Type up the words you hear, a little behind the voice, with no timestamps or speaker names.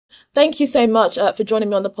Thank you so much for joining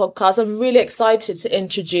me on the podcast. I'm really excited to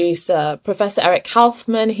introduce Professor Eric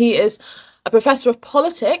Kaufmann. He is a professor of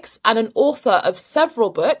politics and an author of several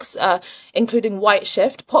books, including White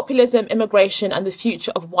Shift, Populism, Immigration, and the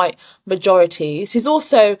Future of White Majorities. He's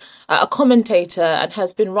also a commentator and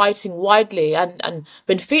has been writing widely and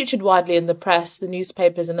been featured widely in the press, the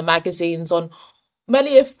newspapers, and the magazines on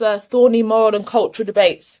many of the thorny moral and cultural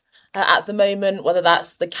debates at the moment, whether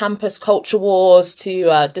that's the campus culture wars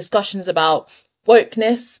to discussions about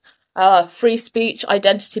wokeness, free speech,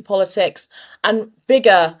 identity politics, and big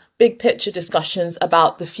picture discussions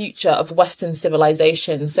about the future of Western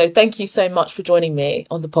civilization. So thank you so much for joining me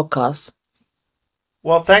on the podcast.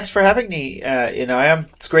 Well, thanks for having me, Inayam.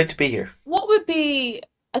 It's great to be here. What would be,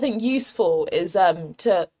 I think, useful is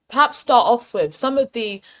to perhaps start off with some of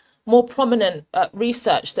the more prominent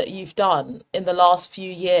research that you've done in the last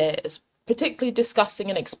few years, particularly discussing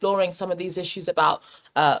and exploring some of these issues about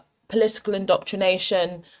uh, political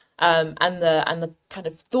indoctrination and the kind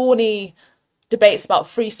of thorny debates about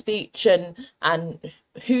free speech and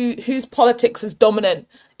whose politics is dominant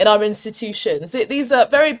in our institutions. These are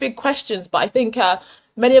very big questions, but I think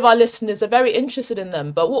many of our listeners are very interested in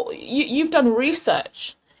them. But you've done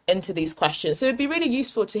research into these questions, so it'd be really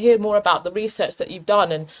useful to hear more about the research that you've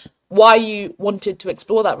done and why you wanted to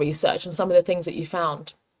explore that research and some of the things that you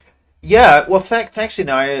found. Yeah, well, thanks,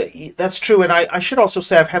 Inaya. That's true, and I should also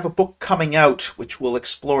say I have a book coming out which will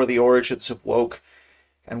explore the origins of woke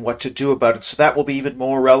and what to do about it. So that will be even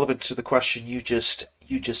more relevant to the question you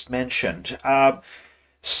just mentioned.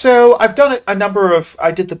 So I've done a number of.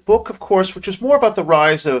 I did the book, of course, which was more about the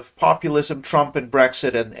rise of populism, Trump and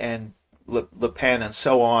Brexit, and Le Pen, and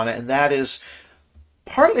so on, and that is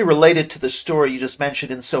partly related to the story you just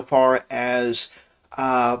mentioned insofar as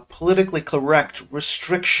politically correct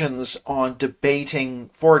restrictions on debating,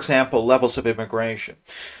 for example, levels of immigration.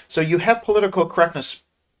 So you have political correctness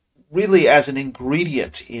really as an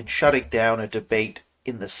ingredient in shutting down a debate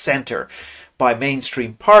in the center by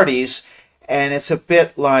mainstream parties. And it's a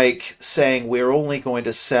bit like saying we're only going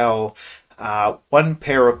to sell one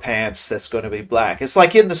pair of pants that's going to be black. It's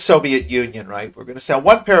like in the Soviet Union, right? We're going to sell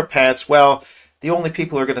one pair of pants. Well, the only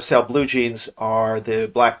people who are going to sell blue jeans are the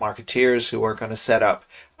black marketeers who are going to set up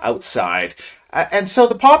outside. And so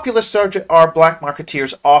the populists are black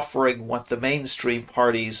marketeers offering what the mainstream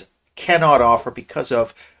parties cannot offer because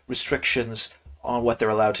of restrictions on what they're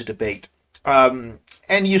allowed to debate.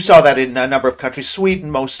 And you saw that in a number of countries, Sweden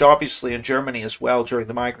most obviously, and Germany as well during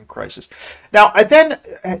the migrant crisis. Now, I then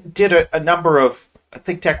did a number of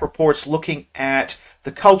think tank reports looking at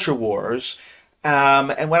the culture wars.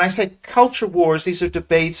 And when I say culture wars, these are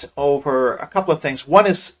debates over a couple of things. One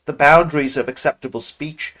is the boundaries of acceptable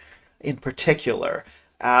speech in particular,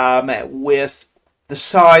 with the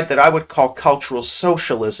side that I would call cultural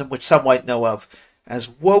socialism, which some might know of as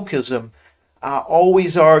wokeism,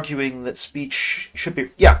 always arguing that speech should be,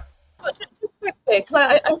 yeah. Just quickly, because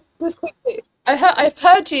I just quickly, I've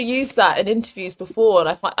heard you use that in interviews before,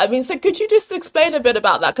 and I mean, so could you just explain a bit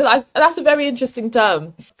about that? Because that's a very interesting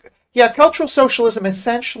term. Yeah, cultural socialism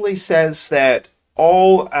essentially says that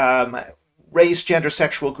all race, gender,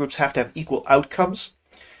 sexual groups have to have equal outcomes,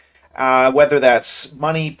 whether that's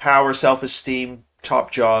money, power, self-esteem,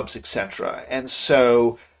 top jobs, etc. And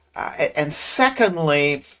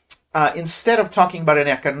secondly, instead of talking about an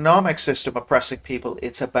economic system oppressing people,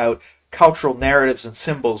 it's about cultural narratives and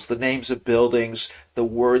symbols, the names of buildings, the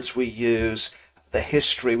words we use, the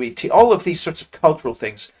history we teach, all of these sorts of cultural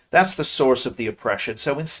things. That's the source of the oppression.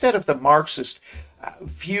 So instead of the Marxist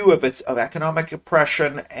view of economic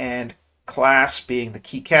oppression and class being the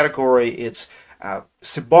key category, it's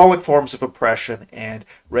symbolic forms of oppression and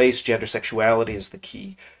race, gender, sexuality as the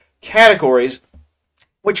key categories,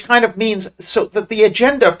 which kind of means so that the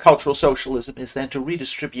agenda of cultural socialism is then to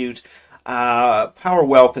redistribute power,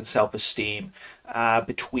 wealth, and self-esteem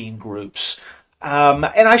between groups. And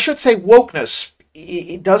I should say wokeness,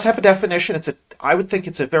 it does have a definition. I would think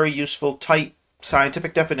it's a very useful, tight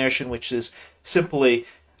scientific definition, which is simply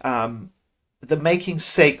the making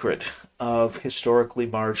sacred of historically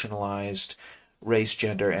marginalized race,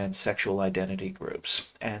 gender, and sexual identity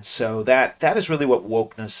groups. And so that is really what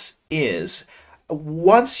wokeness is.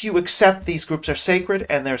 Once you accept these groups are sacred,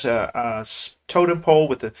 and there's a totem pole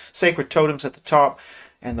with the sacred totems at the top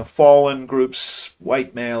and the fallen groups,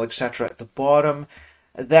 white male, etc., at the bottom,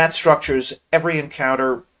 that structures every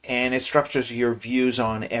encounter and it structures your views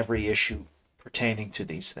on every issue pertaining to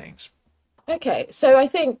these things. Okay, so I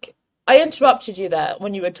think I interrupted you there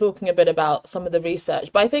when you were talking a bit about some of the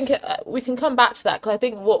research, but I think we can come back to that because I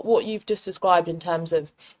think what you've just described in terms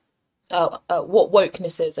of what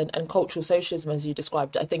wokeness is and cultural socialism, as you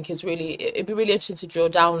described it, I think is really, it'd be really interesting to drill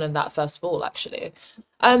down on that first of all, actually.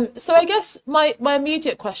 So I guess my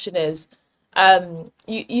immediate question is,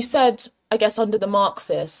 you said, I guess under the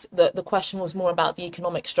Marxists, that the question was more about the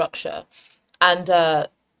economic structure, and the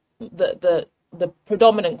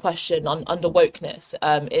predominant question under wokeness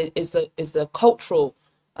is the cultural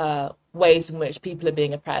ways in which people are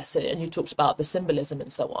being oppressed, and you talked about the symbolism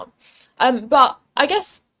and so on. But I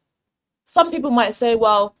guess some people might say,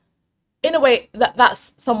 well, in a way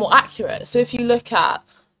that's somewhat accurate. So if you look at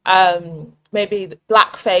maybe the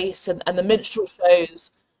blackface and the minstrel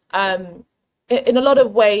shows, in a lot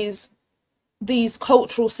of ways, these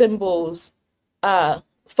cultural symbols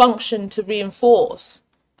function to reinforce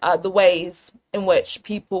the ways in which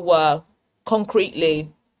people were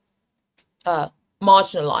concretely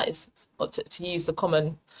marginalized, or to use the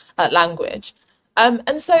common language.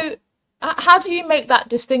 And so, how do you make that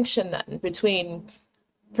distinction then between,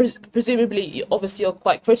 presumably, obviously, you're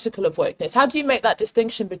quite critical of wokeness. How do you make that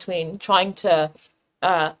distinction between trying to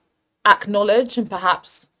acknowledge and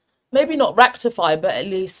perhaps maybe not rectify, but at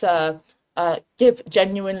least give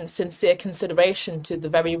genuine and sincere consideration to the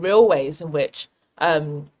very real ways in which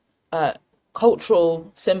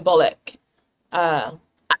cultural, symbolic, and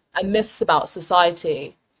myths about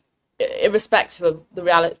society, irrespective of the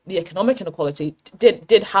reality, the economic inequality,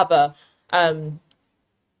 did have a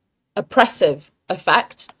oppressive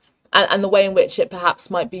effect, and the way in which it perhaps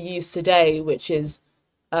might be used today, which is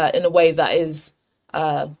in a way that is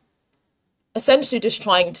essentially just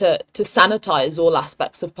trying to sanitize all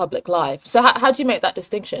aspects of public life. So how do you make that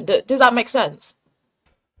distinction? Does that make sense?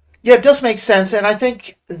 Yeah, it does make sense. And I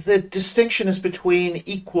think the distinction is between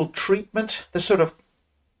equal treatment, the sort of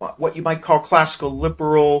what you might call classical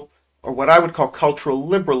liberal, or what I would call cultural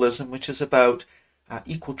liberalism, which is about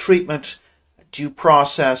equal treatment, due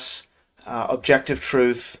process, objective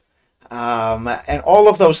truth, and all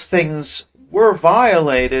of those things were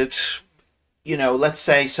violated. Let's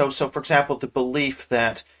say so. For example, the belief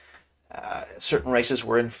that certain races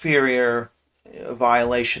were inferior, a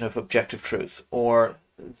violation of objective truth, or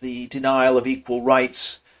the denial of equal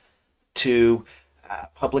rights to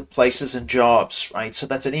public places and jobs, right? So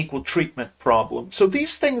that's an equal treatment problem. So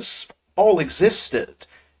these things all existed.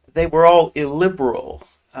 They were all illiberal,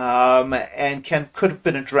 and could have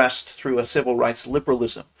been addressed through a civil rights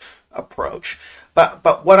liberalism approach.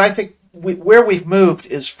 But what I think where we've moved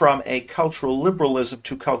is from a cultural liberalism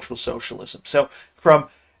to cultural socialism. So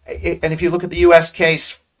and if you look at the U.S.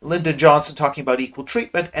 case, Lyndon Johnson talking about equal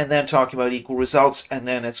treatment and then talking about equal results, and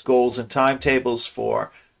then its goals and timetables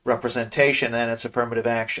for representation, and then its affirmative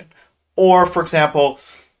action. Or, for example,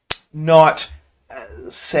 not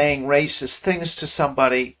saying racist things to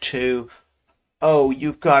somebody to, oh,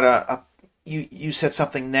 you've got you said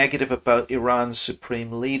something negative about Iran's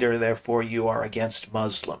supreme leader, therefore you are against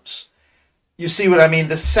Muslims. You see what I mean?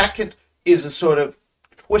 The second is a sort of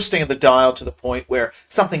twisting of the dial to the point where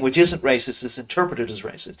something which isn't racist is interpreted as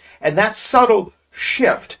racist. And that subtle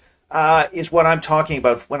shift is what I'm talking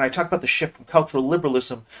about when I talk about the shift from cultural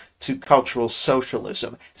liberalism to cultural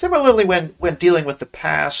socialism. Similarly, when dealing with the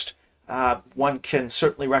past, one can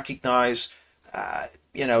certainly recognize,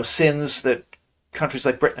 sins that countries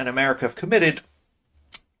like Britain and America have committed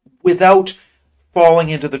without falling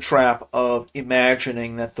into the trap of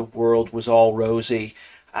imagining that the world was all rosy,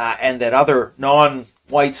 and that other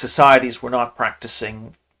non-white societies were not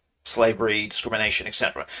practicing slavery, discrimination,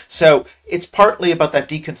 etc. So it's partly about that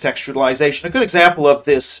decontextualization. A good example of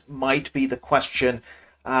this might be the question,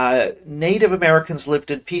 Native Americans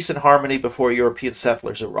lived in peace and harmony before European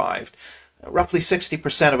settlers arrived. Roughly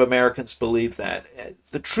 60% of Americans believe that.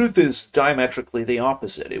 The truth is diametrically the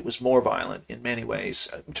opposite. It was more violent in many ways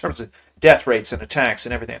in terms of death rates and attacks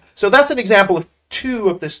and everything. So that's an example of two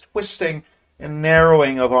of this twisting and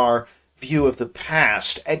narrowing of our view of the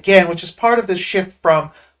past. Again, which is part of this shift from,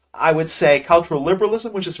 I would say, cultural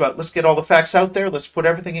liberalism, which is about let's get all the facts out there, let's put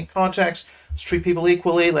everything in context, let's treat people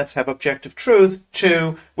equally, let's have objective truth,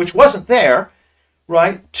 to, which wasn't there,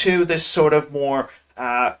 right, to this sort of more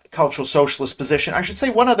cultural socialist position. I should say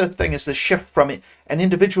one other thing is the shift from an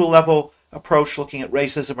individual level approach looking at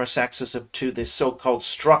racism or sexism to this so-called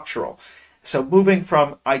structural. So moving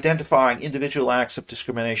from identifying individual acts of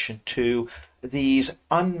discrimination to these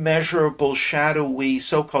unmeasurable, shadowy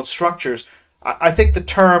so-called structures. I think the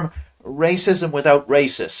term racism without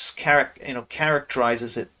racists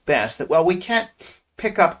characterizes it best. That, well, we can't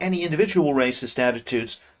pick up any individual racist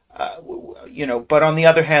attitudes, but on the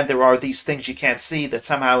other hand, there are these things you can't see that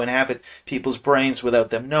somehow inhabit people's brains without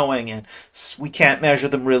them knowing, and we can't measure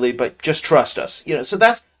them really, but just trust us. So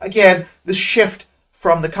that's, again, the shift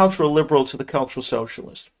from the cultural liberal to the cultural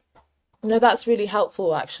socialist. No, that's really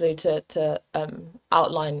helpful actually to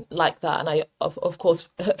outline like that, and I of course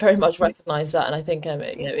very much recognise that, and I think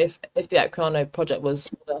if the Equiano project was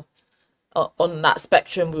on that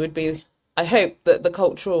spectrum, we would be. I hope that the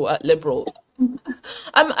cultural liberal.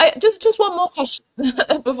 I just one more question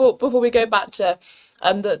before we go back to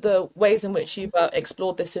the ways in which you've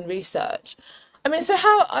explored this in research. I mean,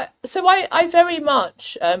 I very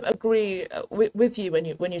much agree with you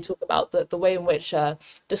when you talk about the way in which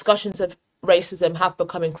discussions of racism have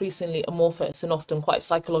become increasingly amorphous and often quite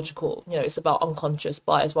psychological. You know, it's about unconscious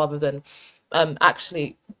bias rather than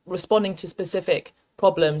actually responding to specific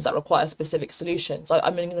problems that require specific solutions.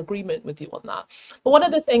 I'm in agreement with you on that. But one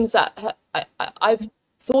of the things that I've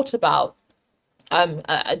thought about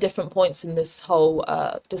at different points in this whole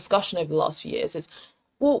discussion over the last few years is,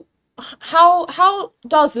 well, how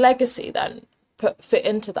does legacy then fit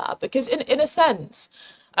into that? Because in a sense,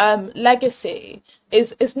 legacy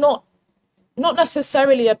is not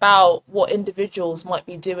necessarily about what individuals might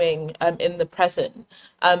be doing in the present,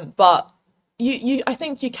 but I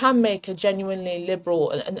think you can make a genuinely liberal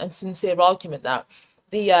and sincere argument that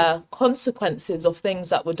the consequences of things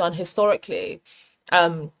that were done historically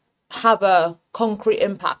have a concrete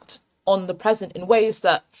impact on the present in ways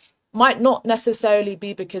that might not necessarily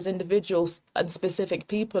be because individuals and specific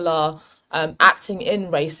people are acting in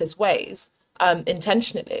racist ways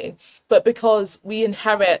intentionally, but because we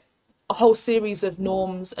inherit a whole series of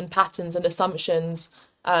norms and patterns and assumptions,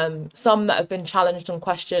 some that have been challenged and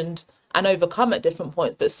questioned and overcome at different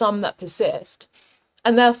points, but some that persist.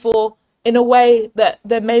 And therefore, in a way that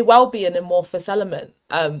there may well be an amorphous element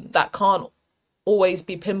that can't always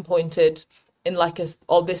be pinpointed in like this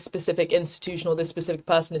specific institution or this specific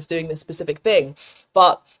person is doing this specific thing,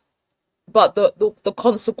 but the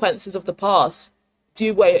consequences of the past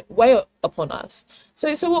do weigh upon us.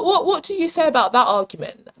 So what do you say about that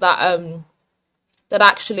argument that that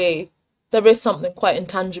actually there is something quite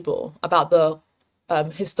intangible about the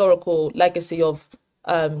historical legacy of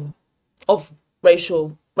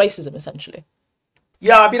racism essentially?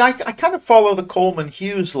 Yeah, I mean, I kind of follow the Coleman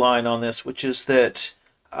Hughes line on this, which is that,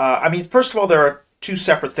 I mean, first of all, there are two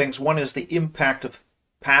separate things. One is the impact of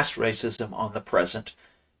past racism on the present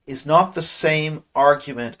is not the same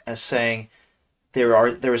argument as saying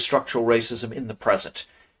there is structural racism in the present.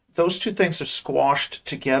 Those two things are squashed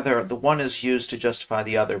together. The one is used to justify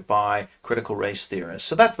the other by critical race theorists.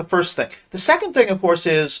 So that's the first thing. The second thing, of course,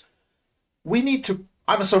 is we need to,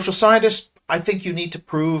 I'm a social scientist, I think you need to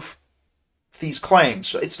prove these claims.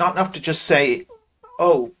 So it's not enough to just say,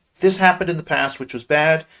 oh, this happened in the past, which was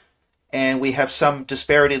bad, and we have some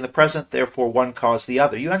disparity in the present, therefore one caused the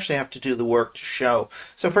other. You actually have to do the work to show.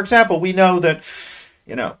 So, for example, we know that,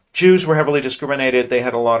 Jews were heavily discriminated. They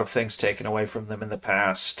had a lot of things taken away from them in the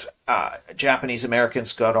past. Japanese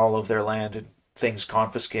Americans got all of their land and things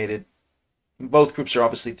confiscated. Both groups are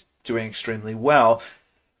obviously doing extremely well.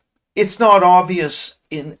 It's not obvious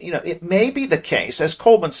it may be the case, as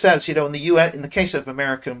Coleman says, in the U.S., in the case of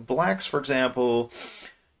American blacks, for example,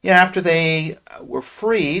 after they were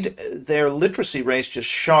freed, their literacy rates just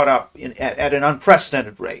shot up at an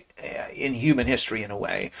unprecedented rate in human history, in a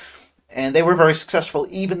way. And they were very successful,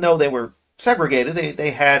 even though they were segregated.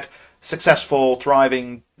 They had successful,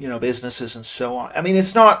 thriving, businesses and so on. I mean,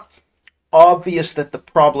 it's not obvious that the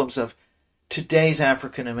problems of today's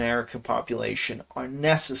African American population are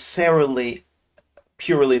necessarily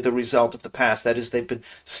purely the result of the past. That is, they've been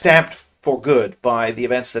stamped for good by the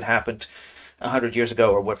events that happened 100 years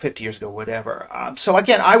ago or 50 years ago, whatever. So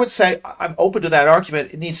again, I would say I'm open to that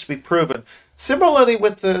argument. It needs to be proven. Similarly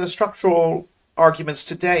with the structural arguments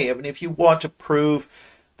today. I mean, if you want to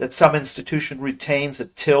prove that some institution retains a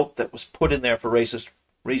tilt that was put in there for racist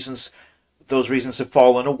reasons, those reasons have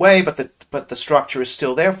fallen away, but the structure is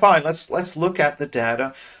still there. Fine, let's look at the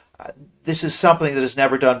data. This is something that is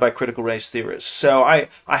never done by critical race theorists. So I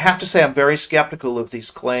have to say I'm very skeptical of these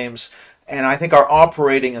claims, and I think our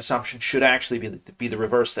operating assumption should actually be the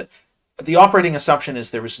reverse. That the operating assumption is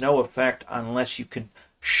there is no effect unless you can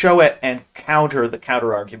show it and counter the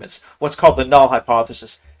counter arguments. What's called the null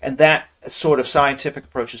hypothesis, and that sort of scientific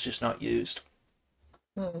approach is just not used.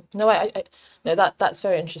 No, no, that's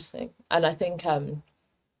very interesting, and I think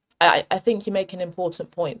I think you make an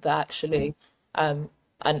important point that actually, and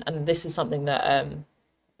this is something that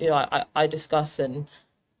I discuss, and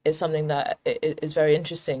it's something that is very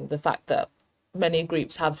interesting. The fact that many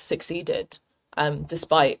groups have succeeded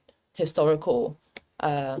despite historical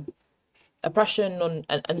oppression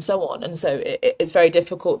and so on, and so it's very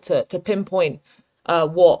difficult to pinpoint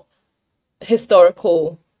what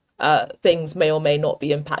historical things may or may not be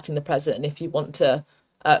impacting the present. And if you want to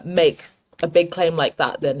make a big claim like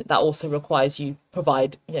that, then that also requires you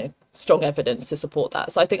provide, strong evidence to support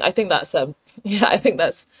that. So I think that's yeah, I think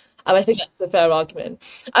that's a fair argument.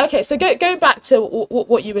 Okay, so going back to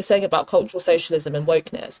what you were saying about cultural socialism and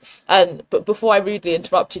wokeness, and but before I rudely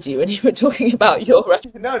interrupted you when you were talking about your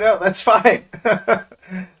No, no, that's fine.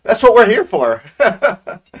 That's what we're here for.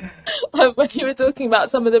 when you were talking about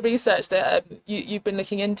some of the research that you've been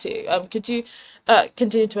looking into, could you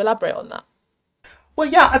continue to elaborate on that? Well,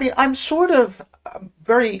 yeah, I mean, I'm sort of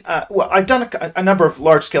very well. I've done a number of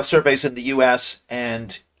large scale surveys in the U.S.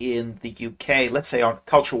 and in the U.K. Let's say on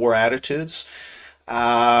culture war attitudes,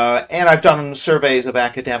 and I've done surveys of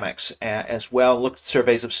academics as well. Looked at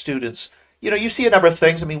surveys of students. You see a number of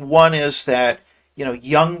things. I mean, one is that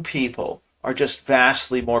young people are just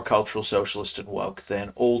vastly more cultural socialist and woke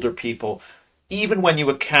than older people, even when you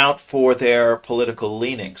account for their political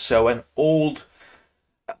leanings. So an old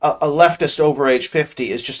a leftist over age 50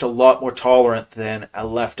 is just a lot more tolerant than a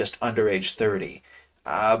leftist under age 30.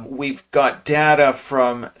 We've got data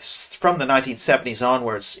from the 1970s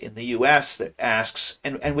onwards in the US that asks,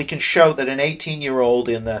 and we can show that an 18-year-old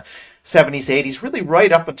in the 70s, 80s, really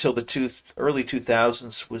right up until the early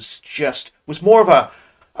 2000s, was more of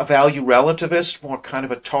a value relativist, more kind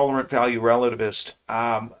of a tolerant value relativist,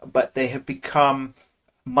 but they have become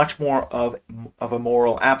much more of a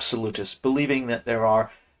moral absolutist, believing that there are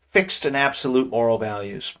fixed and absolute moral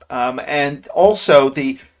values, and also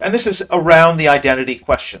and this is around the identity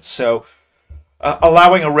questions. So,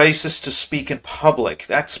 allowing a racist to speak in public,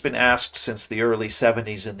 that's been asked since the early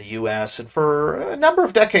 70s in the U.S., and for a number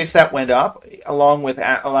of decades that went up, along with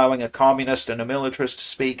allowing a communist and a militarist to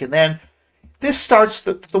speak, and then this starts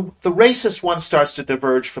the racist one starts to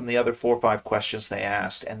diverge from the other 4 or 5 questions they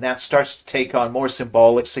asked, and that starts to take on more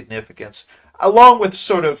symbolic significance, along with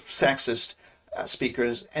sort of sexist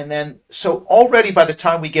speakers. And then, so already by the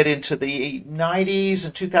time we get into the 90s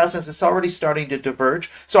and 2000s, it's already starting to diverge.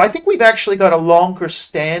 So I think we've actually got a longer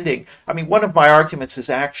standing. I mean, one of my arguments is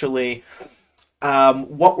actually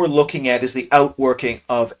what we're looking at is the outworking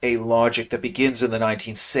of a logic that begins in the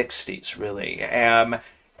 1960s, really. And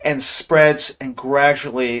spreads, and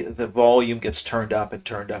gradually the volume gets turned up and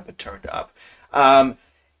turned up and turned up.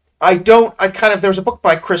 There's a book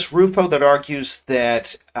by Chris Rufo that argues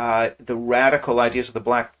that the radical ideas of the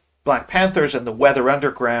Black Panthers and the Weather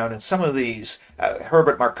Underground and some of these,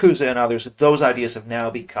 Herbert Marcuse and others, those ideas have now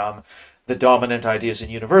become the dominant ideas in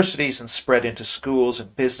universities and spread into schools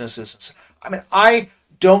and businesses. And so, I mean, I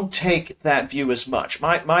don't take that view as much.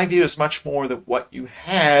 My view is much more that what you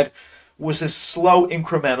had was this slow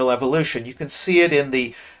incremental evolution. You can see it in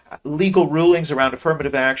the legal rulings around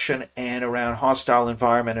affirmative action and around hostile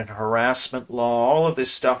environment and harassment law. All of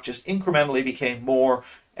this stuff just incrementally became more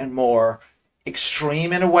and more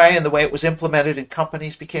extreme in a way, and the way it was implemented in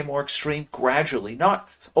companies became more extreme gradually, not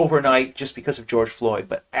overnight just because of George Floyd,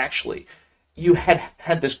 but actually you had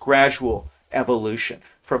this gradual evolution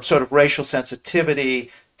from sort of racial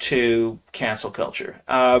sensitivity to cancel culture.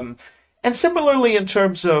 And similarly, in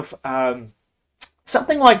terms of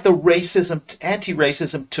something like the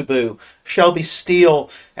anti-racism taboo, Shelby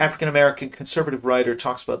Steele, African-American conservative writer,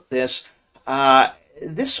 talks about this.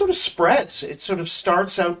 This sort of spreads. It sort of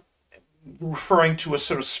starts out referring to a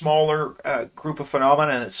sort of smaller group of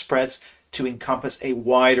phenomena, and it spreads to encompass a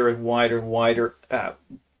wider and wider and wider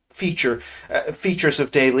features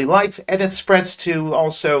of daily life, and it spreads to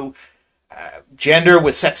also gender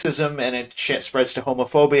with sexism, and it spreads to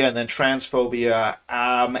homophobia and then transphobia.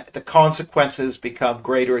 The consequences become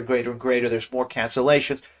greater and greater and greater. There's more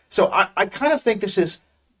cancellations. So I kind of think this is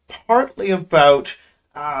partly about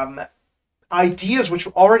ideas which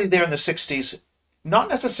were already there in the 60s, not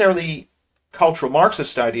necessarily cultural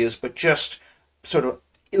Marxist ideas, but just sort of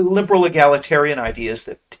liberal egalitarian ideas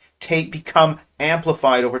that become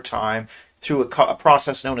amplified over time through a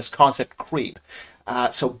process known as concept creep.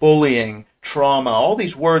 So bullying, trauma, all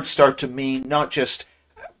these words start to mean not just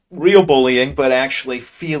real bullying, but actually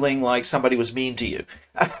feeling like somebody was mean to you.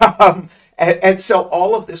 And so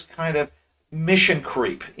all of this kind of mission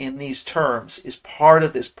creep in these terms is part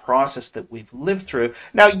of this process that we've lived through.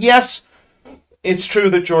 Now, yes, it's true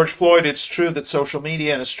that George Floyd, it's true that social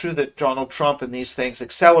media, and it's true that Donald Trump and these things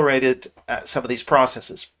accelerated some of these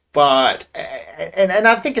processes. But, and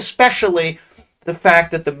I think especially the fact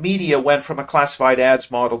that the media went from a classified ads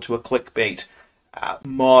model to a clickbait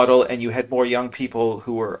model, and you had more young people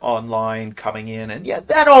who were online coming in, and yeah,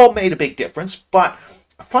 that all made a big difference. But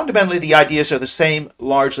fundamentally, the ideas are the same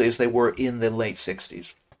largely as they were in the late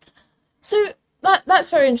 60s. So that's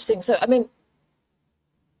very interesting. So I mean,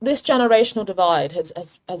 this generational divide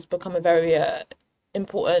has become a very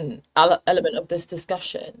important element of this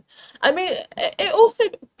discussion. I mean, it also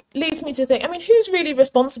leads me to think, I mean, who's really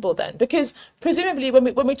responsible then? Because presumably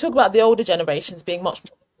when we talk about the older generations being much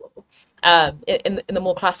more in the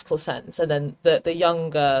more classical sense, and then the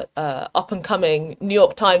younger up and coming New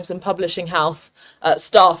York Times and publishing house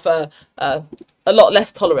staff are a lot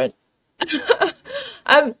less tolerant.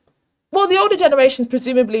 Well, the older generations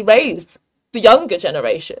presumably raised the younger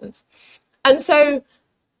generations, and so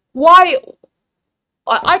why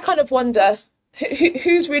I kind of wonder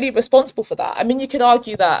who's really responsible for that. I mean, you could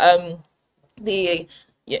argue that the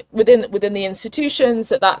yeah, within the institutions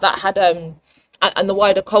that had and the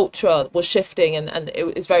wider culture was shifting, and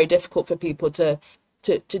it was very difficult for people to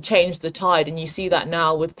change the tide. And you see that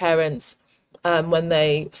now with parents when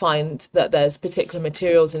they find that there's particular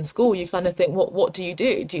materials in school, you kind of think, what do you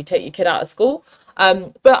do? Do you take your kid out of school?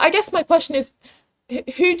 But I guess my question is,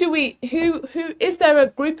 who is there a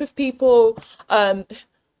group of people?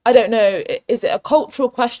 I don't know. Is it a cultural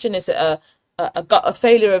question? Is it a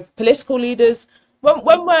failure of political leaders?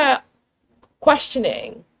 When we're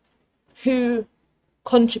questioning who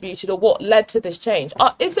contributed or what led to this change,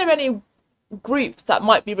 is there any group that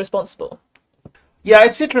might be responsible? Yeah,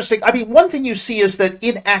 it's interesting. I mean, one thing you see is that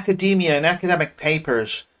in academia, in academic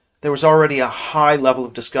papers, there was already a high level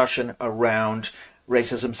of discussion around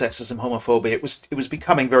racism, sexism, homophobia. It was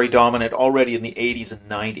becoming very dominant already in the 80s and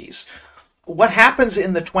 90s. What happens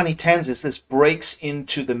in the 2010s is this breaks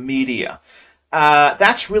into the media.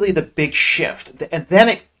 That's really the big shift, and then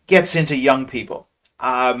it gets into young people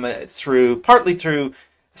through partly through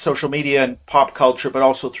social media and pop culture, but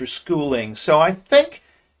also through schooling. So I think,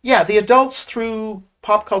 yeah, the adults through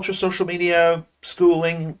pop culture, social media,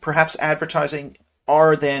 schooling, perhaps advertising,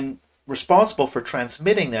 are then responsible for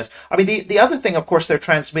transmitting this. I mean, the other thing, of course, they're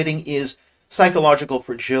transmitting is psychological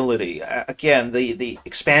fragility. Again, the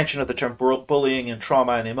expansion of the term bullying and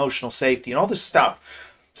trauma and emotional safety and all this stuff,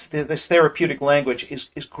 this therapeutic language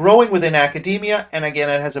is growing within academia, and again,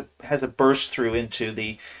 it has a burst through into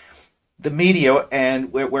the media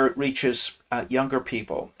and where it reaches younger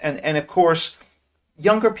people. And of course,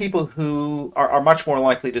 younger people who are much more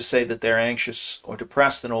likely to say that they're anxious or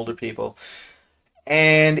depressed than older people.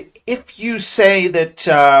 And if you say that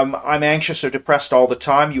I'm anxious or depressed all the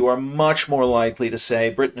time, you are much more likely to say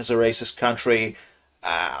Britain is a racist country.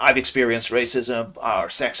 I've experienced racism or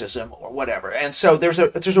sexism or whatever. And so there's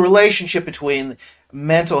a relationship between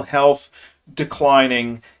mental health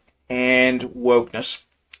declining and wokeness.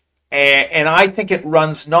 And I think it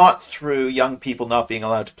runs not through young people not being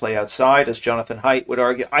allowed to play outside, as Jonathan Haidt would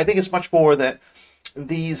argue. I think it's much more that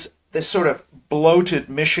this sort of bloated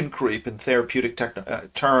mission creep in therapeutic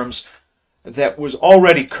terms that was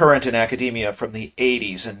already current in academia from the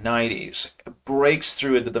 80s and 90s breaks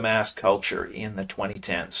through into the mass culture in the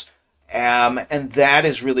 2010s. And that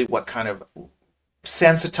is really what kind of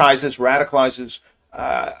sensitizes, radicalizes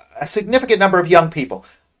a significant number of young people.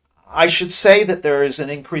 I should say that there is an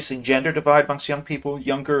increasing gender divide amongst young people.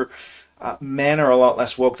 Younger men are a lot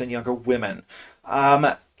less woke than younger women.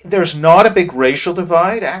 There's not a big racial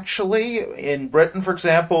divide, actually. In Britain, for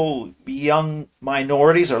example, young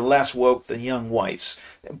minorities are less woke than young whites.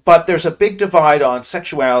 But there's a big divide on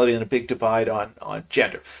sexuality and a big divide on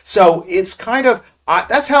gender. So it's kind of,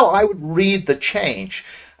 that's how I would read the change.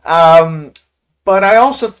 But I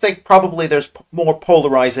also think probably there's more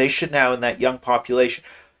polarization now in that young population.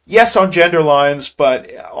 Yes, on gender lines,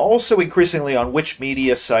 but also increasingly on which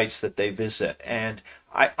media sites that they visit. And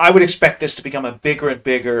I would expect this to become a bigger and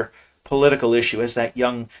bigger political issue as that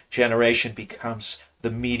young generation becomes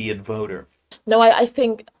the median voter. No, I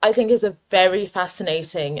think is a very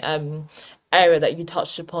fascinating area that you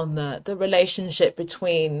touched upon, the relationship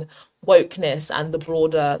between wokeness and the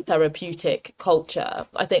broader therapeutic culture.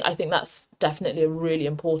 I think that's definitely a really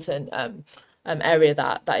important area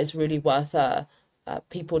that is really worth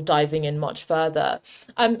people diving in much further.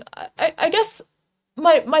 I guess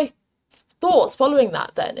my thoughts following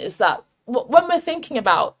that then is that when we're thinking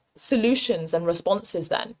about solutions and responses,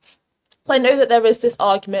 then I know that there is this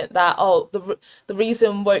argument that the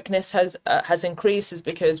reason wokeness has increased is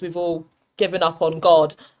because we've all given up on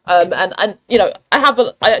God, and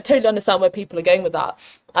I totally understand where people are going with that,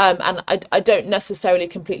 and I don't necessarily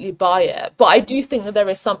completely buy it, but I do think that there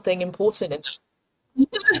is something important in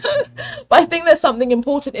but I think there's something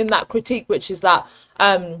important in that critique, which is that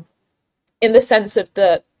in the sense of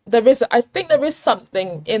I think there is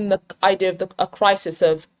something in the idea of a crisis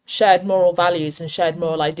of shared moral values and shared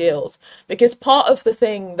moral ideals, because part of the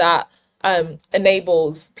thing that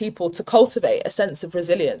enables people to cultivate a sense of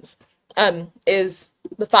resilience is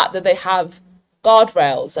the fact that they have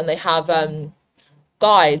guardrails and they have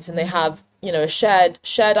guides and they have a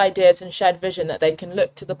shared ideas and shared vision that they can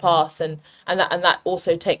look to the past, and that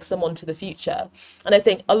also takes them on to the future. And I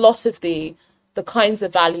think a lot of the kinds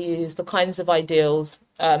of values, the kinds of ideals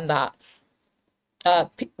that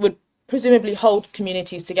would presumably hold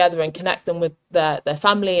communities together and connect them with their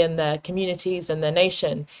family and their communities and their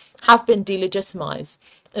nation have been delegitimized.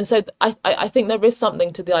 And so I think there is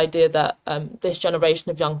something to the idea that this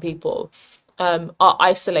generation of young people are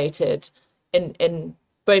isolated in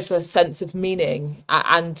both a sense of meaning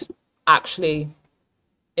and actually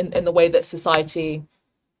in the way that society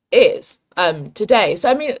is today.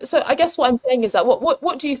 So I mean, so I guess what I'm saying is that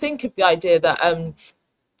what do you think of the idea that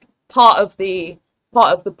part of the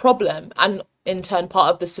part of the problem and in turn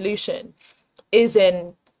part of the solution is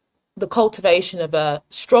in the cultivation of a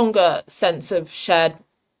stronger sense of shared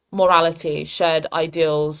morality, shared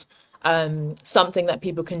ideals, something that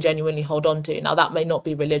people can genuinely hold on to. Now, that may not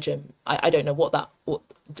be religion. I don't know what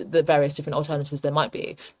the various different alternatives there might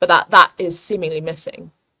be, but that is seemingly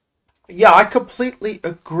missing. Yeah, I completely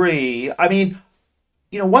agree. I mean,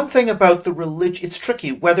 one thing about the religion, it's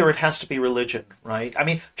tricky whether it has to be religion, right? I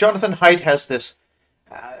mean, Jonathan Haidt has this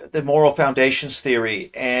the moral foundations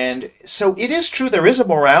theory. And so it is true there is a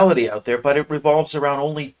morality out there, but it revolves around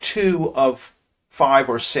only two of five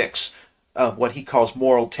or six of what he calls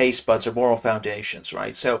moral taste buds or moral foundations,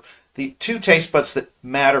 right? So the two taste buds that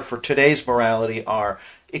matter for today's morality are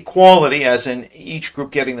equality, as in each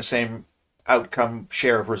group getting the same outcome,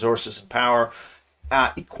 share of resources and power,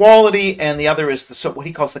 equality, and the other is what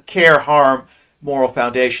he calls the care harm moral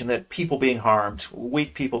foundation, that people being harmed,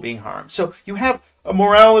 weak people being harmed. So you have a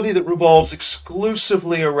morality that revolves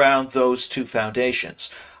exclusively around those two foundations.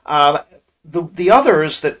 The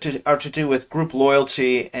others that are to do with group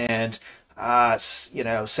loyalty and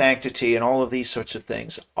sanctity and all of these sorts of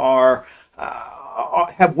things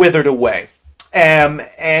have withered away. And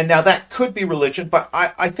now that could be religion, but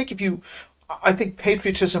I think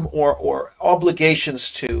patriotism or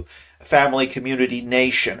obligations to family, community,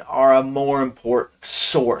 nation are a more important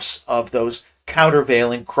source of those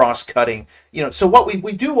countervailing, cross-cutting. So what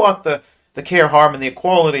we do want the care, harm, and the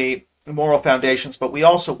equality moral foundations, but we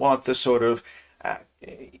also want the sort of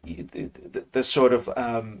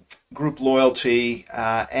group loyalty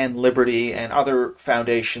and liberty and other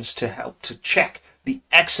foundations to help to check the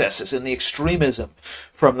excesses and the extremism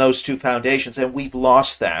from those two foundations, and we've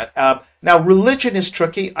lost that. Now, religion is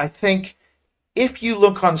tricky. I think if you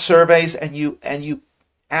look on surveys and you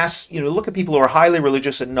ask, look at people who are highly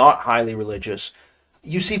religious and not highly religious,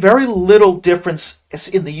 you see very little difference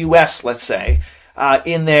in the U.S., let's say,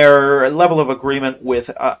 in their level of agreement with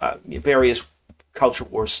various culture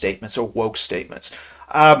war statements or woke statements.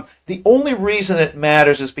 The only reason it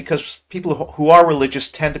matters is because people who are religious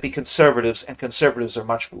tend to be conservatives, and conservatives are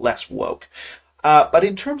much less woke. But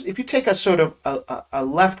if you take a sort of a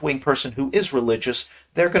left-wing person who is religious,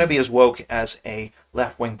 they're going to be as woke as a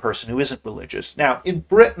left-wing person who isn't religious. Now, in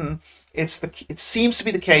Britain, it seems to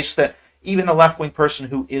be the case that even a left-wing person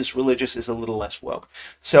who is religious is a little less woke.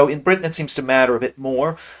 So in Britain, it seems to matter a bit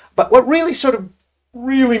more. But what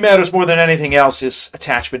really matters more than anything else is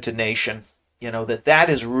attachment to nation. That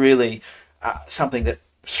is really something that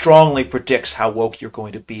strongly predicts how woke you're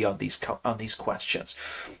going to be on these questions.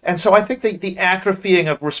 And so I think the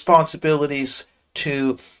atrophying of responsibilities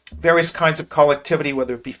to various kinds of collectivity,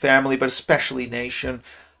 whether it be family, but especially nation,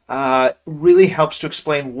 really helps to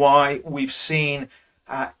explain why we've seen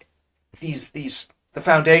the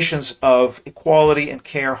foundations of equality and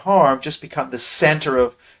care harm just become the center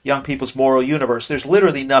of young people's moral universe. There's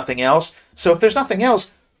literally nothing else. So if there's nothing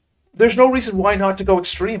else, there's no reason why not to go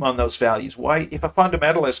extreme on those values. Why, if a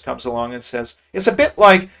fundamentalist comes along and says, it's a bit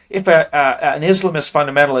like if an Islamist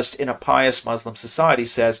fundamentalist in a pious Muslim society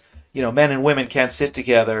says, men and women can't sit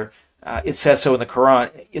together, it says so in the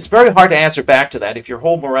Quran. It's very hard to answer back to that if your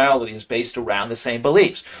whole morality is based around the same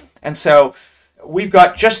beliefs. And so we've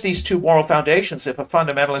got just these two moral foundations. If a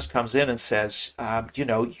fundamentalist comes in and says,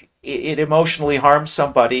 it emotionally harms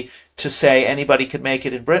somebody to say anybody could make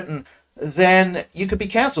it in Britain, then you could be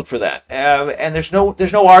canceled for that. And there's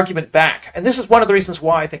no argument back. And this is one of the reasons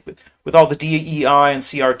why I think with all the DEI and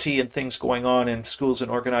CRT and things going on in schools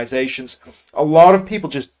and organizations, a lot of people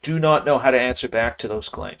just do not know how to answer back to those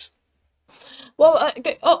claims. Well,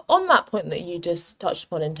 on that point that you just touched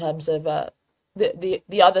upon in terms of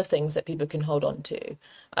the other things that people can hold on to,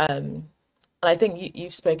 and I think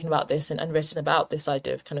you've spoken about this and written about this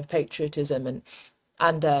idea of kind of patriotism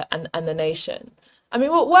and the nation. I mean,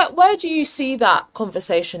 where do you see that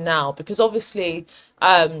conversation now? Because obviously,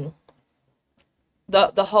 the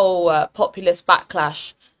whole populist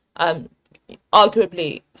backlash,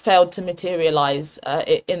 arguably failed to materialize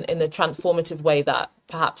in the transformative way that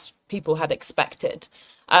perhaps people had expected.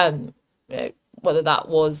 You know, whether that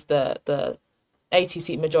was the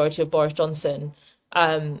 80-seat majority of Boris Johnson,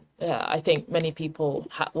 I think many people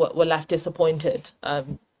were left disappointed.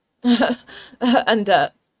 And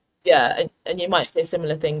yeah, and you might say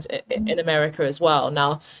similar things in America as well.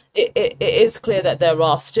 Now, it is clear that there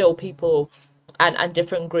are still people and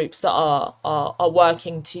different groups that are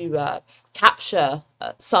working to capture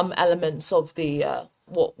some elements of the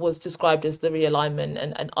what was described as the realignment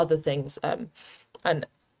and other things. And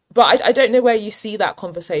but I don't know where you see that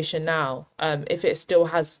conversation now. If it still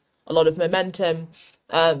has a lot of momentum,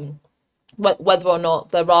 whether or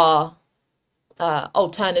not there are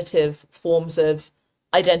alternative forms of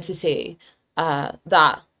identity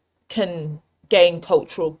that can gain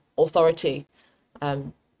cultural authority at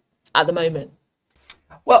the moment.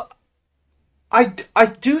 Well, I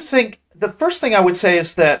do think the first thing I would say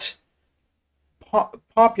is that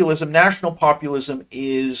populism, national populism,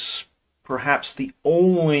 is perhaps the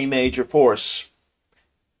only major force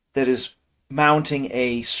that is mounting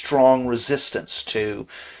a strong resistance to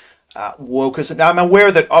wokeism. Now, I'm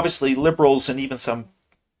aware that obviously liberals and even some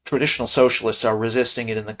traditional socialists are resisting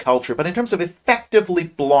it in the culture, but in terms of effectively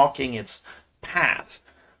blocking its path,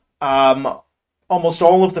 um, almost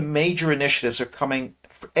all of the major initiatives are coming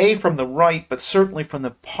from the right, but certainly from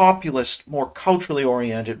the populist, more culturally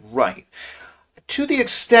oriented right. To the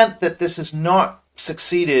extent that this has not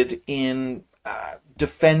succeeded in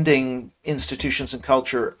defending institutions and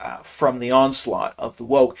culture from the onslaught of the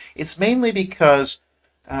woke, it's mainly because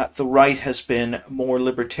the right has been more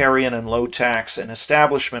libertarian and low tax and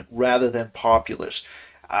establishment rather than populist.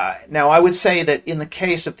 Now, I would say that in the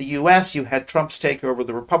case of the US, you had Trump's takeover of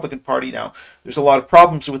the Republican Party. Now, there's a lot of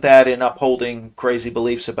problems with that in upholding crazy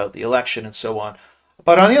beliefs about the election and so on.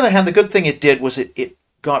 But on the other hand, the good thing it did was it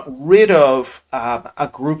got rid of a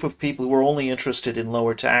group of people who were only interested in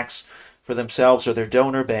lower tax for themselves or their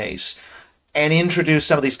donor base and introduced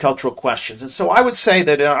some of these cultural questions. And so I would say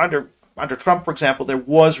that under Trump, for example, there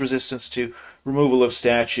was resistance to removal of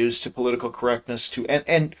statues, to political correctness,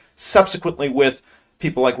 and subsequently with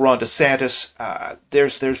people like Ron DeSantis,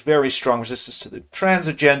 there's very strong resistance to the trans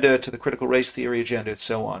agenda, to the critical race theory agenda, and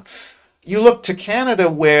so on. You look to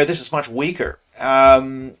Canada, where this is much weaker,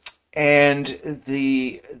 and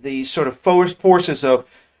the sort of forces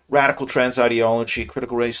of radical trans ideology,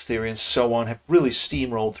 critical race theory, and so on have really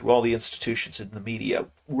steamrolled through all the institutions and the media,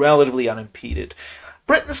 relatively unimpeded.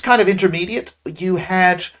 Britain's kind of intermediate. You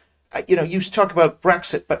had, you talk about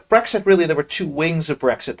Brexit, but Brexit really, there were two wings of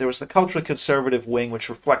Brexit. There was the culturally conservative wing, which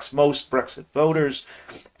reflects most Brexit voters,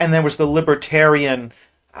 and there was the libertarian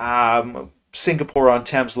Singapore on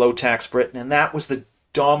Thames, low tax Britain, and that was the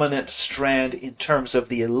dominant strand in terms of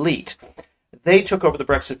the elite. They took over the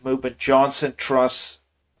Brexit movement. Johnson, Truss,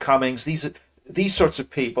 Cummings, these sorts of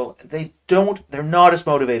people, they're not as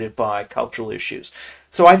motivated by cultural issues.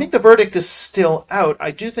 So I think the verdict is still out.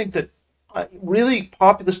 I do think that really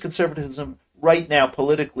populist conservatism right now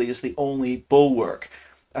politically is the only bulwark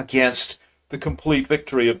against the complete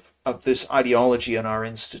victory of this ideology in our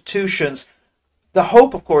institutions. The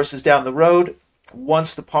hope, of course, is down the road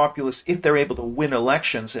once the populists, if they're able to win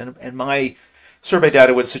elections, and my survey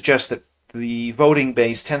data would suggest that the voting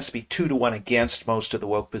base tends to be 2-1 against most of the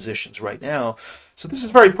woke positions right now. So this is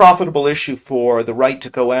a very profitable issue for the right to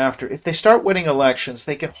go after. If they start winning elections,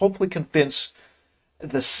 they can hopefully convince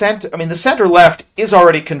the center. I mean, the center left is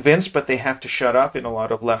already convinced, but they have to shut up in a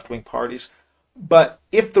lot of left-wing parties. But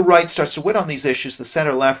if the right starts to win on these issues, the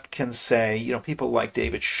center left can say, people like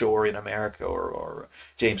David Shore in America or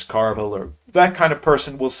James Carville or that kind of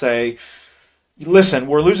person will say, listen,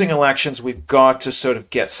 we're losing elections. We've got to sort of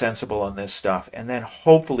get sensible on this stuff. And then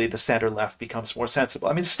hopefully the center left becomes more sensible.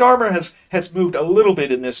 I mean, Starmer has moved a little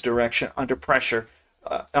bit in this direction under pressure,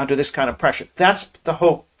 under this kind of pressure. That's the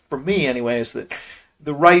hope for me anyway, is that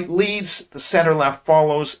the right leads, the center left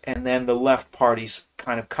follows, and then the left parties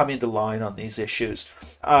kind of come into line on these issues.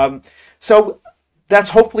 So that's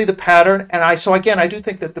hopefully the pattern. And I do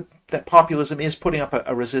think that populism is putting up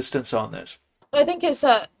a resistance on this. I think it's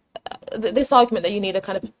this argument that you need a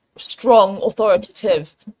kind of strong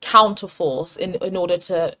authoritative counterforce in order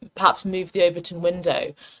to perhaps move the Overton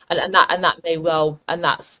window, and that may well, and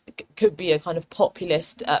that's could be a kind of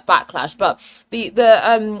populist backlash. But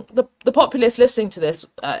the populists listening to this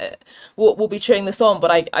will be cheering this on.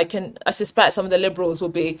 But I suspect some of the liberals will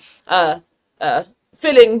be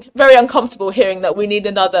feeling very uncomfortable hearing that we need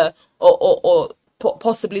another, or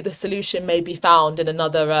possibly the solution may be found in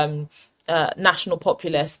another national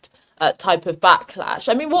populist type of backlash.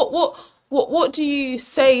 I mean, what do you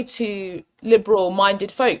say to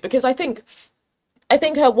liberal-minded folk? Because I think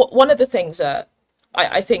one of the things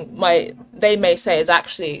I think they may say is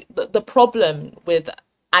actually the problem with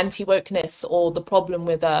anti-wokeness, or the problem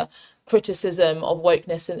with criticism of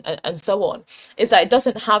wokeness, and so on, is that it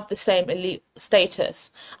doesn't have the same elite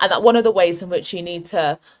status, and that one of the ways in which you need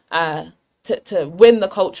uh, to win the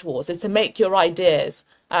culture wars is to make your ideas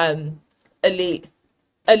elite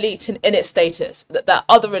in its status, that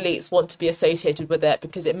other elites want to be associated with it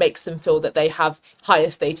because it makes them feel that they have higher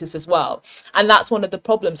status as well. And that's one of the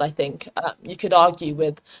problems, I think, you could argue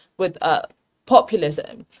with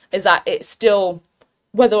populism, is that it's still,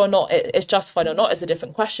 whether or not it's justified or not is a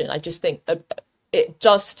different question. I just think it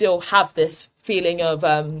does still have this feeling of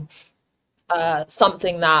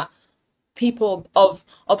something that people of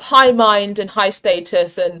high mind and high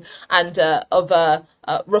status and of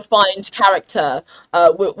refined character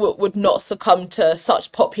would not succumb to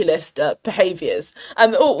such populist behaviours.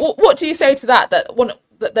 What do you say to that?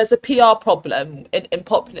 That there's a PR problem in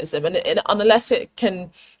populism, and unless it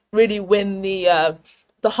can really win the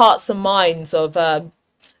hearts and minds of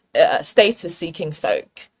status-seeking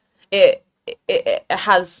folk, it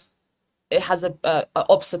has a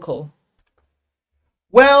obstacle.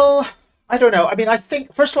 Well, I don't know. I mean, I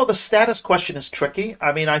think, first of all, the status question is tricky.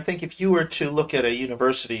 I mean, I think if you were to look at a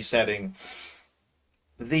university setting,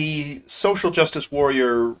 the social justice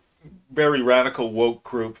warrior, very radical woke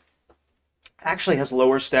group actually has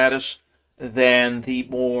lower status than the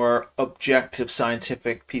more objective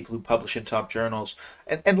scientific people who publish in top journals.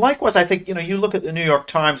 And likewise, I think, you look at the New York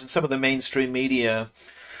Times and some of the mainstream media,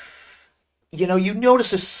 you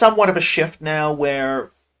notice a somewhat of a shift now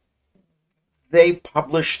where they've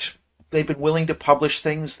been willing to publish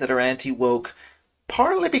things that are anti-woke,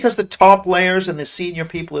 partly because the top layers and the senior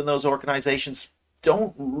people in those organizations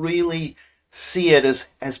don't really see it as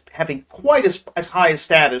having quite as high a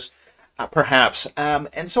status, perhaps.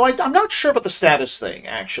 And so I'm not sure about the status thing,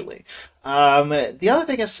 actually. The other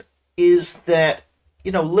thing is that,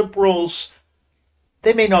 liberals,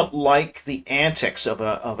 they may not like the antics of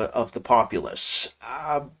the populists,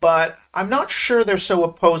 but I'm not sure they're so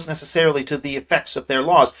opposed necessarily to the effects of their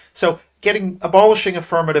laws. So, abolishing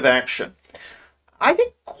affirmative action, I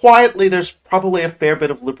think quietly there's probably a fair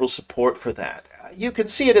bit of liberal support for that. You can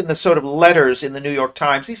see it in the sort of letters in the New York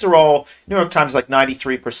Times. These are all New York Times, like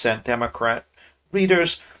 93% Democrat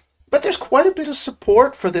readers, but there's quite a bit of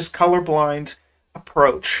support for this colorblind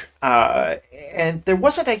approach. And there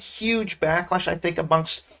wasn't a huge backlash, I think,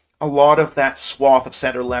 amongst a lot of that swath of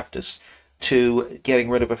center leftists to getting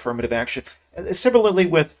rid of affirmative action. Similarly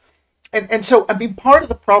with, and so, I mean, part of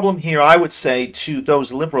the problem here, I would say, to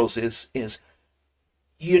those liberals is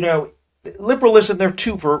liberalism, there are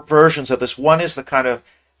two versions of this. One is the kind of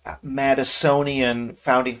Madisonian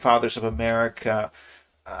founding fathers of America,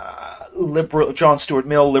 liberal John Stuart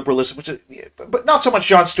Mill liberalism, but not so much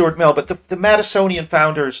John Stuart Mill, but the Madisonian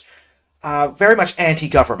founders, very much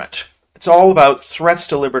anti-government. It's all about threats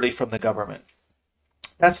to liberty from the government.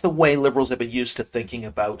 That's the way liberals have been used to thinking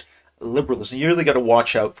about liberalism. You really got to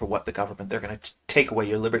watch out for what the government, they're going to take away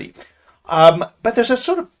your liberty. But there's a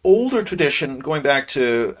sort of older tradition going back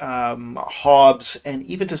to Hobbes and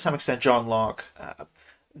even to some extent John Locke,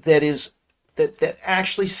 that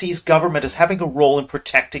actually sees government as having a role in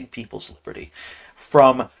protecting people's liberty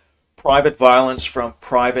from private violence, from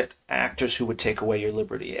private actors who would take away your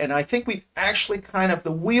liberty. And I think we've actually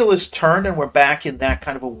the wheel is turned, and we're back in that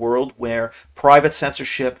kind of a world where private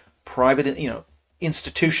censorship, private,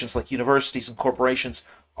 institutions like universities and corporations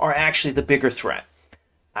are actually the bigger threat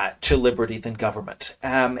to liberty than government.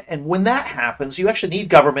 And when that happens, you actually need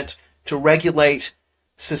government to regulate,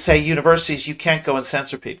 to say universities, you can't go and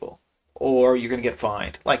censor people, or you're going to get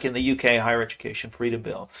fined, like in the UK Higher Education Freedom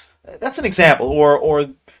Bill. That's an example. Or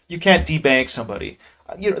you can't debank somebody.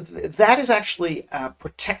 That is actually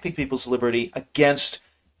protecting people's liberty against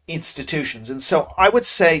institutions. And so I would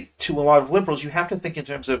say to a lot of liberals, you have to think in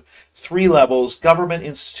terms of three levels: government,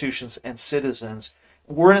 institutions, and citizens.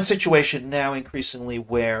 We're in a situation now increasingly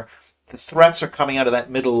where the threats are coming out of that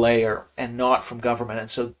middle layer and not from government. And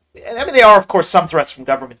so, I mean, there are, of course, some threats from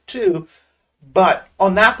government too, but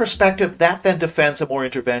on that perspective, that then defends a more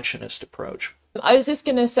interventionist approach. I was just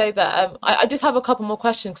going to say that I just have a couple more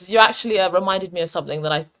questions, because you actually reminded me of something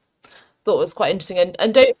that I thought was quite interesting,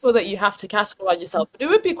 and don't feel that you have to categorize yourself, but it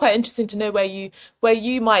would be quite interesting to know where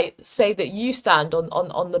you might say that you stand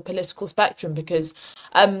on the political spectrum, because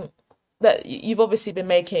that you've obviously been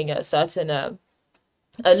making a certain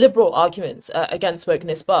liberal arguments against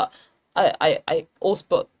wokeness, but I also,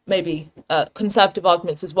 but maybe conservative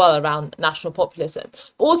arguments as well around national populism.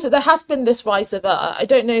 But also, there has been this rise of I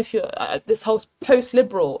don't know if you're this whole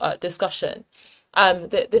post-liberal discussion,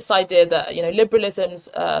 this idea that liberalism's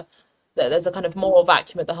that there's a kind of moral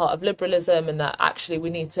vacuum at the heart of liberalism, and that actually we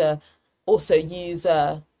need to also use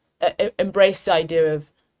embrace the idea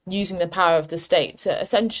of using the power of the state to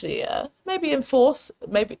essentially maybe enforce,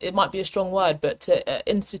 maybe it might be a strong word, but to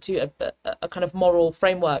institute a kind of moral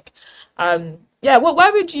framework. Yeah, well,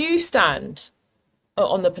 where would you stand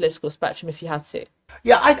on the political spectrum if you had to?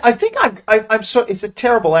 Yeah, I think I'm so, it's a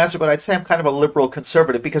terrible answer, but I'd say I'm kind of a liberal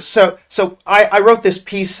conservative because I wrote this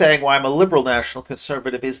piece saying why I'm a liberal national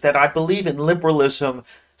conservative is that I believe in liberalism.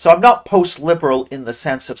 So I'm not post-liberal in the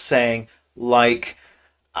sense of saying like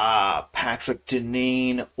Patrick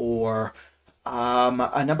Deneen or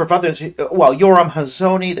a number of others. Well, Yoram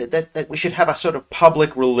Hazony, that we should have a sort of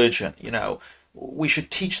public religion, we should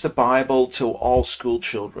teach the Bible to all school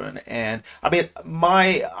children. And I mean,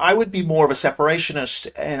 I would be more of a separationist,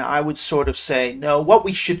 and I would sort of say, no, what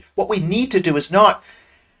we need to do is not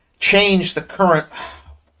change the current,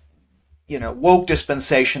 woke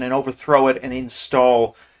dispensation and overthrow it and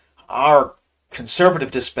install our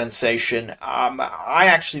conservative dispensation. I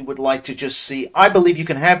actually would like to just see, I believe you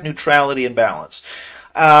can have neutrality and balance.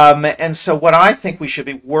 And so what I think we should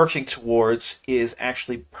be working towards is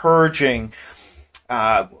actually purging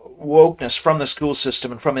wokeness from the school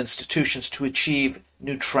system and from institutions to achieve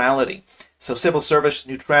neutrality. So civil service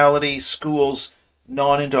neutrality, schools,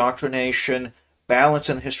 non-indoctrination, balance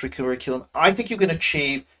in the history curriculum. I think you can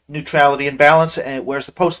achieve neutrality and balance, whereas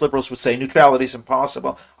the post-liberals would say neutrality is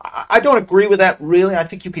impossible. I don't agree with that, really. I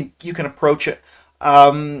think you can approach it.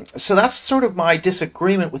 So that's sort of my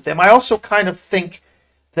disagreement with them. I also kind of think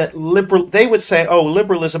that they would say, oh,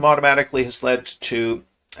 liberalism automatically has led to,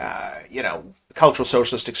 cultural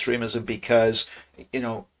socialist extremism because,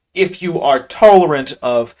 if you are tolerant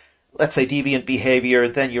of, let's say, deviant behavior,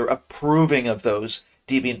 then you're approving of those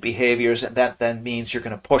deviant behaviors, and that then means you're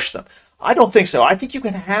going to push them. I don't think so. I think you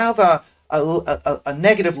can have a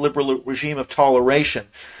negative liberal regime of toleration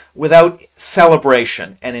without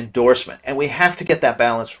celebration and endorsement, and we have to get that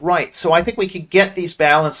balance right. So I think we can get these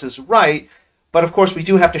balances right, but of course we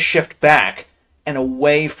do have to shift back and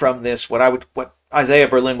away from this, what Isaiah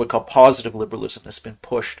Berlin would call positive liberalism that's been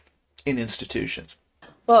pushed in institutions.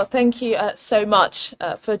 Well, thank you so much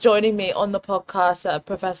for joining me on the podcast,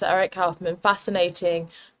 Professor Eric Kaufmann. Fascinating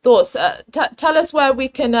thoughts. Tell us where we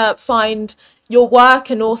can find your work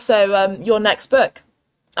and also your next book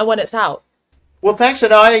and when it's out. Well, thanks,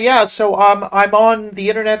 Anaya. Yeah, so I'm on the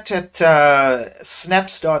internet at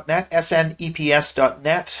sneps.net,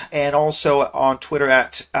 SNEPS.net, and also on Twitter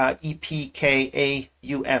at EPKAUFM.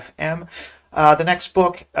 The next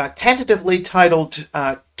book, tentatively titled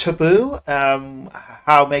Taboo,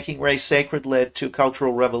 How Making Race Sacred Led to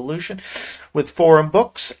Cultural Revolution, with Forum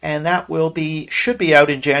Books, and that should be out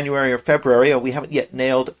in January or February. We haven't yet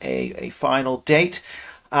nailed a final date,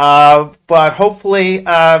 but hopefully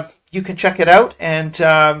you can check it out, and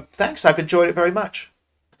thanks. I've enjoyed it very much.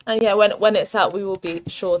 And yeah, when it's out, we will be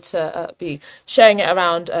sure to be sharing it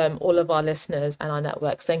around all of our listeners and our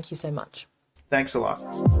networks. Thank you so much. Thanks a lot.